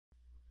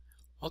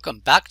Welcome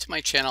back to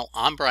my channel.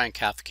 I'm Brian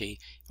Kafke,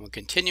 and we're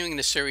continuing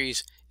the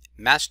series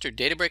Master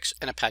Databricks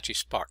and Apache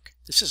Spark.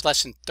 This is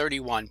lesson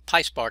 31,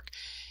 PySpark,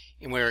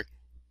 and we're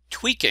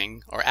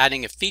tweaking or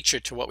adding a feature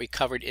to what we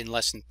covered in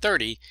lesson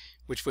 30,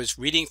 which was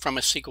reading from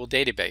a SQL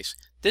database.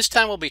 This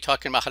time we'll be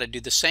talking about how to do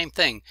the same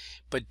thing,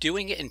 but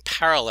doing it in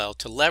parallel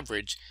to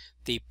leverage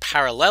the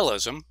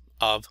parallelism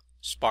of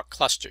Spark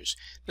clusters.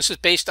 This is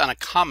based on a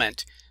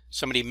comment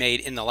somebody made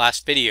in the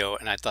last video,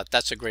 and I thought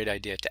that's a great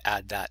idea to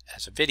add that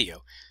as a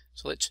video.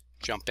 So let's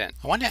jump in.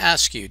 I want to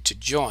ask you to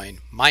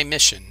join my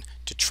mission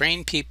to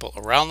train people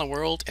around the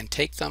world and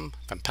take them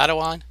from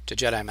Padawan to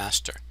Jedi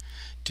Master.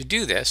 To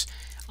do this,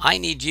 I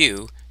need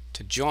you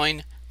to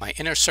join my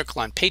inner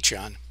circle on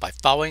Patreon by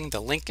following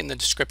the link in the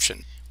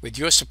description. With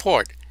your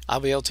support, I'll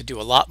be able to do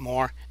a lot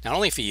more, not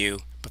only for you,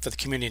 but for the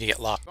community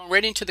at large. Going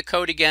right into the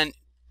code again.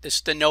 This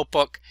is the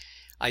notebook.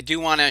 I do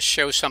want to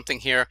show something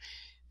here.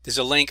 There's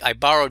a link I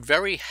borrowed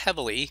very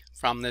heavily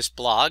from this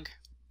blog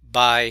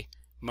by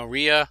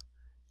Maria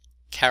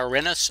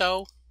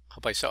Carinaso.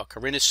 Hope I saw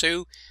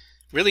Carinasu.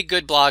 Really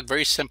good blog,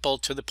 very simple,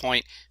 to the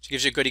point. She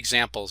gives you good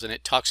examples, and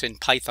it talks in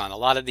Python. A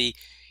lot of the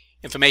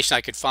information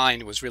I could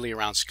find was really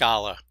around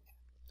Scala,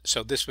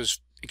 so this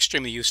was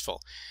extremely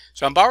useful.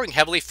 So I'm borrowing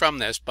heavily from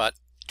this, but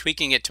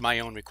tweaking it to my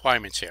own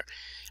requirements here.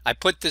 I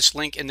put this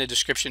link in the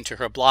description to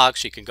her blog,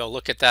 so you can go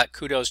look at that.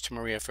 Kudos to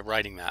Maria for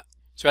writing that.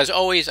 So as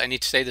always, I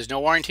need to say there's no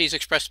warranties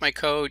expressed in my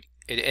code.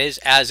 It is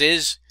as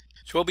is.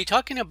 So we'll be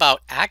talking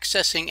about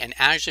accessing an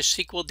Azure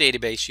SQL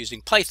database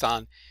using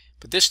Python,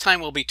 but this time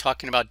we'll be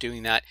talking about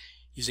doing that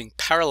using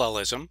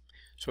parallelism.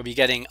 So we'll be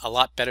getting a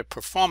lot better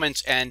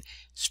performance and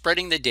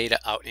spreading the data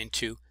out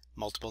into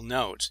multiple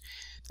nodes.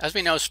 As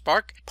we know,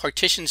 Spark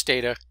partitions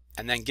data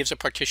and then gives a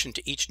partition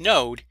to each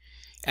node,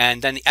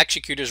 and then the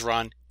executors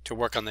run to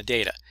work on the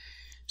data.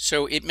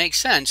 So it makes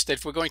sense that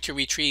if we're going to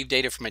retrieve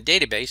data from a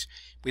database,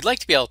 we'd like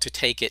to be able to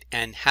take it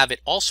and have it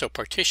also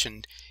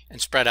partitioned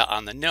and spread out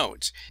on the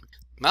nodes.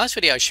 In my last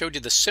video, I showed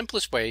you the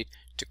simplest way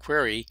to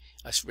query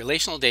a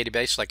relational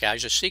database like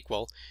Azure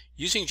SQL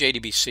using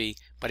JDBC,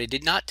 but I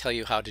did not tell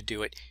you how to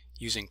do it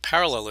using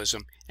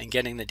parallelism and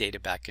getting the data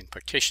back in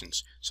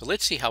partitions. So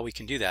let's see how we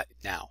can do that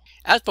now.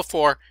 As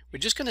before, we're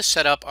just going to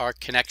set up our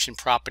connection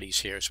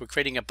properties here. So we're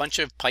creating a bunch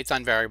of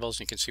Python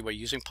variables. You can see we're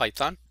using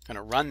Python. I'm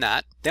going to run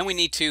that. Then we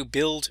need to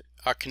build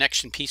our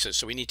connection pieces.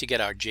 So we need to get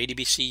our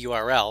JDBC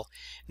URL,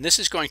 and this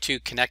is going to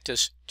connect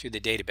us to the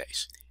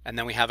database. And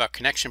then we have our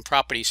connection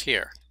properties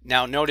here.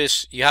 Now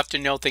notice you have to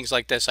know things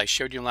like this. I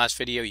showed you in the last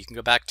video. You can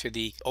go back to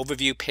the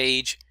overview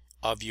page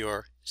of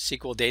your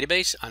SQL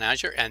database on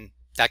Azure, and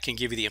that can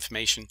give you the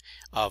information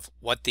of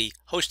what the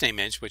host name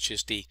is, which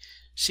is the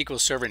SQL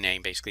Server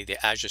name, basically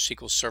the Azure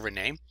SQL Server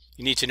name.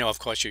 You need to know, of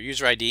course, your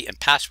user ID and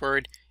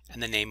password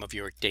and the name of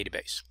your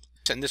database.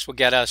 And this will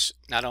get us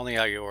not only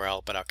our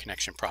URL, but our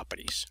connection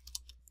properties.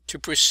 To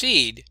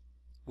proceed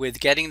with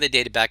getting the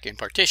data back in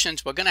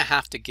partitions, we're going to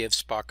have to give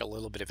Spark a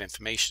little bit of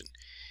information.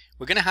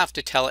 We're going to have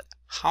to tell it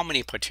how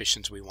many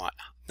partitions we want.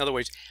 In other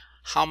words,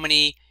 how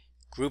many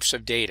groups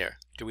of data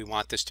do we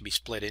want this to be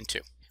split into.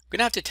 We're going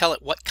to have to tell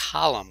it what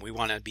column we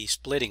want to be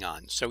splitting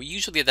on. So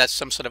usually that's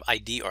some sort of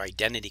ID or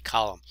identity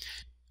column.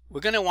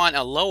 We're going to want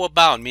a lower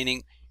bound,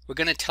 meaning we're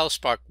going to tell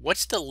Spark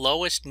what's the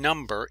lowest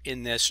number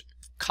in this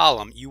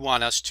column you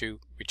want us to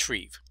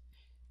retrieve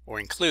or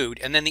include,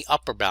 and then the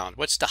upper bound,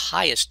 what's the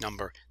highest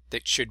number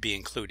that should be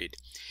included.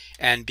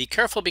 And be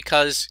careful,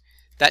 because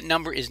that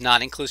number is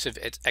not inclusive,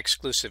 it's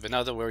exclusive. In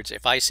other words,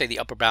 if I say the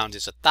upper bound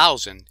is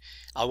 1,000,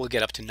 I will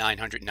get up to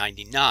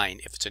 999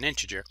 if it's an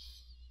integer,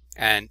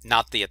 and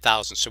not the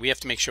 1,000. So we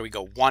have to make sure we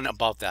go one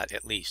above that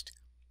at least.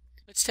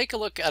 Let's take a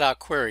look at our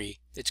query.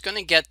 It's going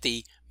to get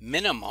the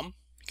minimum,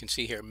 you can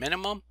see here,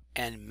 minimum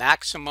and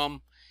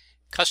maximum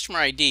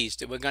customer IDs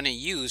that we're going to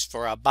use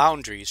for our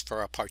boundaries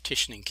for our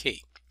partitioning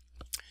key.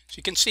 So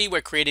you can see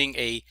we're creating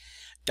a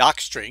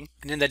docstring,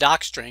 and in the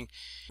docstring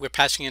we're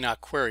passing in our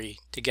query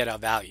to get our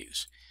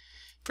values.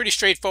 Pretty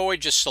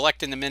straightforward, just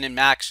selecting the min and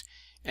max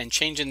and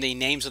changing the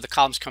names of the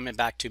columns coming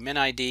back to min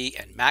ID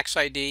and max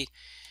ID.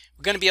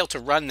 We're going to be able to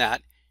run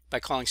that by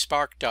calling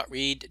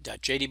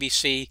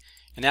spark.read.jdbc,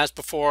 and as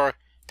before,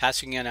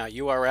 passing in our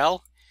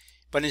URL,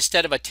 but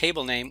instead of a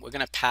table name, we're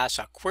going to pass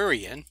our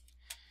query in,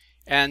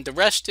 and the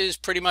rest is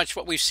pretty much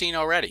what we've seen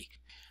already.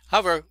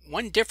 However,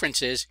 one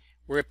difference is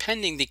we're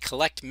appending the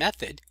collect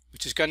method,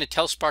 which is going to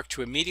tell Spark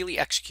to immediately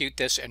execute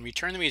this and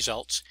return the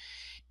results.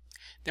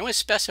 Then we're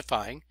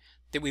specifying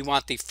that we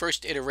want the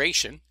first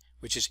iteration,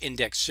 which is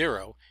index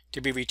 0,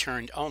 to be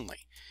returned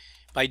only.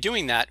 By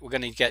doing that, we're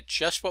going to get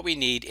just what we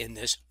need in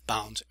this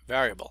bounds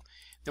variable.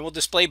 Then we'll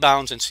display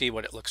bounds and see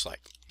what it looks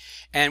like.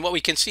 And what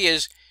we can see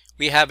is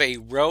we have a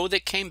row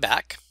that came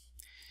back,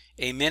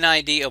 a min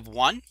ID of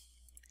 1,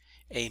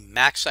 a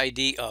max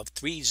ID of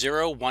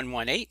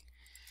 30118,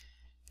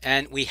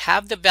 and we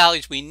have the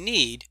values we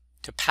need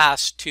to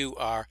pass to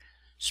our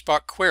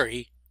Spark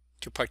query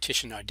to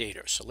partition our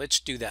data. So let's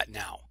do that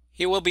now.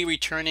 Here we'll be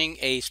returning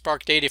a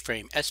Spark data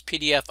frame,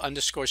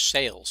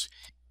 spdf_sales.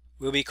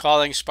 We'll be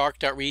calling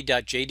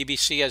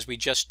spark.read.jdbc as we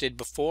just did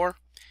before.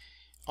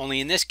 only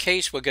in this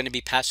case we're going to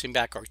be passing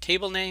back our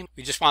table name.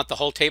 We just want the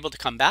whole table to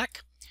come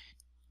back.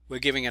 We're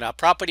giving it our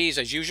properties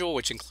as usual,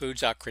 which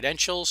includes our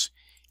credentials.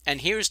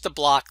 And here's the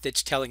block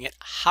that's telling it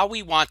how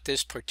we want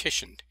this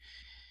partitioned.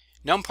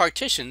 Num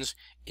partitions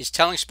is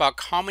telling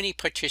Spark how many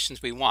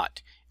partitions we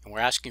want, and we're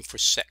asking for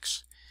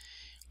 6.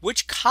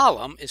 Which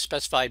column is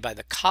specified by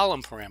the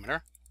column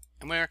parameter,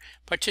 and we're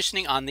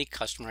partitioning on the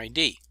customer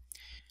ID.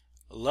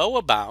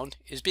 Lower bound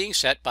is being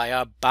set by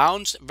our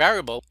bounds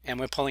variable, and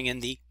we're pulling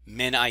in the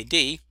min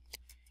ID.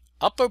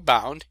 Upper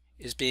bound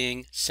is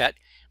being set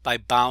by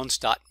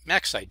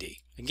bounds.maxID.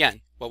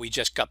 Again, what we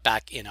just got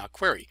back in our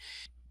query.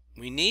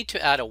 We need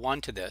to add a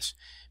 1 to this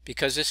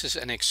because this is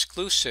an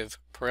exclusive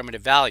parameter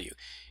value,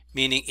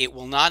 meaning it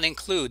will not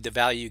include the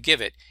value you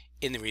give it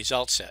in the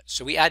result set.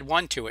 So we add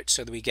 1 to it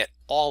so that we get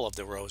all of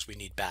the rows we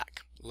need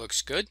back.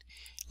 Looks good.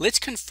 Let's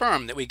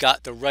confirm that we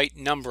got the right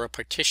number of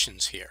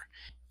partitions here.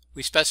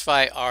 We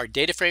specify our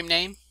data frame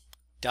name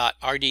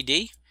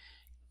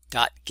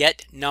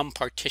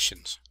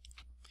 .rdd.getNumPartitions.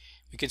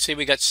 We can see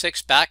we got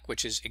 6 back,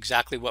 which is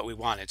exactly what we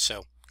wanted,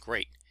 so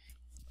great.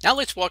 Now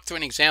let's walk through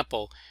an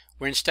example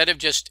where instead of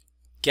just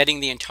getting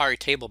the entire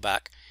table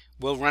back,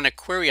 we'll run a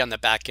query on the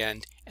back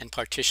end and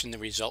partition the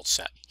result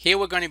set. Here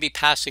we're going to be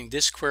passing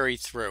this query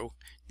through.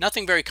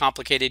 Nothing very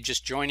complicated,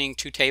 just joining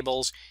 2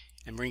 tables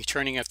and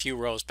returning a few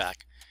rows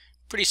back.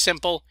 Pretty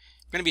simple.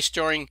 We're going to be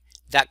storing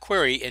that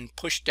query in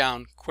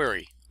pushdown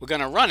query. We're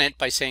going to run it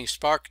by saying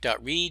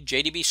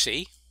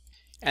spark.read_jdbc,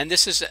 and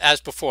this is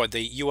as before,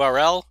 the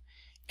URL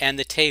and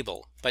the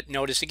table. But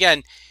notice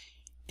again,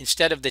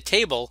 instead of the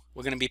table,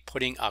 we're going to be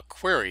putting a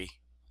query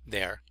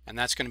there, and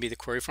that's going to be the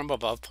query from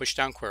above,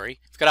 pushdown query.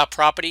 We've got our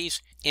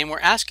properties, and we're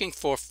asking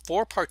for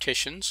 4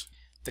 partitions.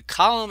 The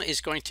column is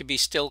going to be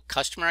still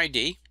customer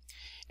ID,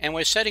 and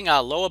we're setting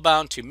our lower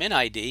bound to min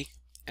ID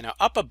and our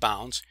upper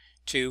bounds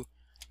to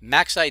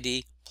max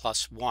ID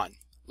plus 1.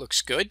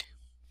 Looks good.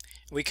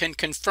 We can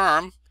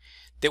confirm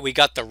that we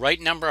got the right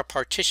number of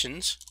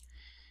partitions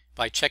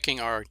by checking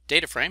our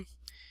data frame,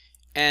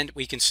 and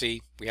we can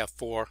see we have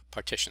 4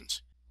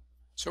 partitions.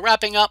 So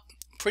wrapping up,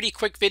 pretty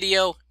quick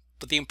video,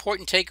 but the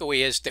important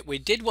takeaway is that we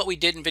did what we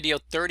did in video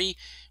 30.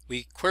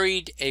 We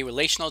queried a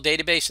relational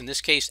database, in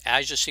this case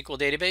Azure SQL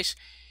Database,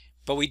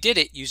 but we did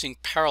it using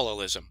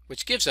parallelism,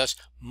 which gives us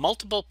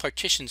multiple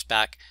partitions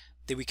back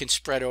that we can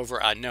spread over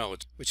our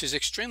nodes, which is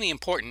extremely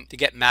important to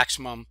get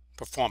maximum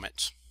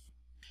performance.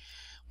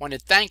 Want to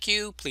thank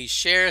you. Please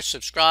share,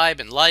 subscribe,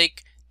 and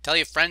like. Tell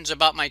your friends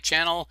about my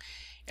channel,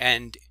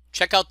 and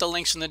check out the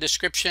links in the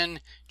description,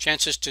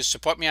 chances to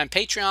support me on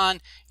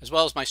Patreon, as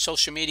well as my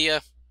social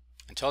media.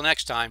 Until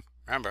next time,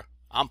 remember,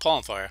 I'm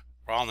pulling for you.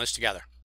 We're all in this together.